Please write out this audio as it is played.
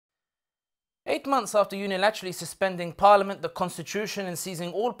8 months after unilaterally suspending Parliament, the Constitution and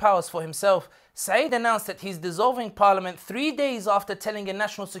seizing all powers for himself, Saied announced that he's dissolving Parliament 3 days after telling a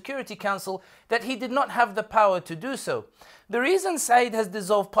National Security Council that he did not have the power to do so. The reason Saied has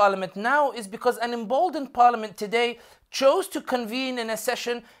dissolved Parliament now is because an emboldened Parliament today chose to convene in a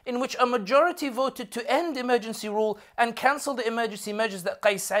session in which a majority voted to end emergency rule and cancel the emergency measures that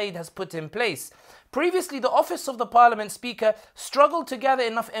Saied has put in place. Previously, the office of the Parliament Speaker struggled to gather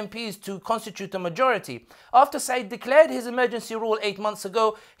enough MPs to constitute a majority. After Saied declared his emergency rule 8 months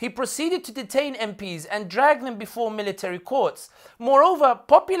ago, he proceeded to detain MPs and drag them before military courts. Moreover,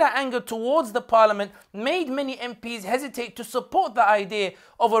 popular anger towards the Parliament made many MPs hesitate to support the idea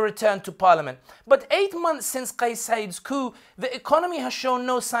of a return to Parliament. But 8 months since Saied's coup, the economy has shown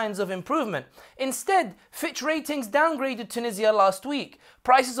no signs of improvement. Instead, Fitch Ratings downgraded Tunisia last week.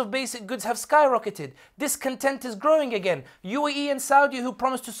 Prices of basic goods have skyrocketed. Discontent is growing again. UAE and Saudi, who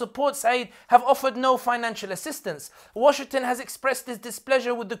promised to support Saied, have offered no financial assistance. Washington has expressed its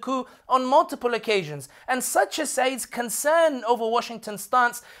displeasure with the coup on multiple occasions, and such is Said's concern over Washington's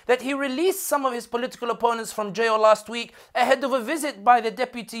stance that he released some of his political opponents from jail last week ahead of a visit by the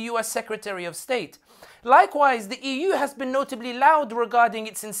Deputy US Secretary of State. Likewise, the EU has been notably loud regarding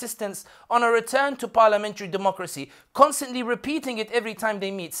its insistence on a return to parliamentary democracy, constantly repeating it every time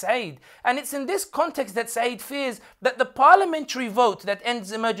they meet Saied. And it's in this context that Saied fears that the parliamentary vote that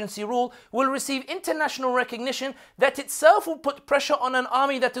ends emergency rule will receive international recognition that itself will put pressure on an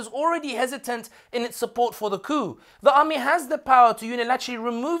army that is already hesitant in its support for the coup. The army has the power to unilaterally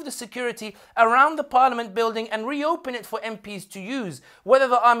remove the security around the parliament building and reopen it for MPs to use. Whether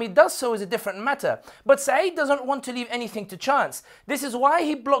the army does so is a different matter. But Saied doesn't want to leave anything to chance. This is why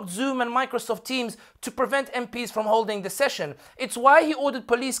he blocked Zoom and Microsoft Teams to prevent MPs from holding the session. It's why he ordered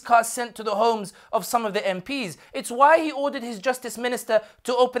police cars sent to the homes of some of the MPs. It's why he ordered his justice minister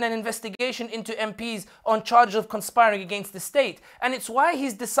to open an investigation into MPs on charges of conspiring against the state. And it's why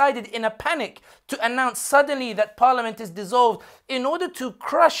he's decided in a panic to announce suddenly that Parliament is dissolved in order to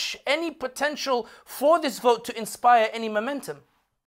crush any potential for this vote to inspire any momentum.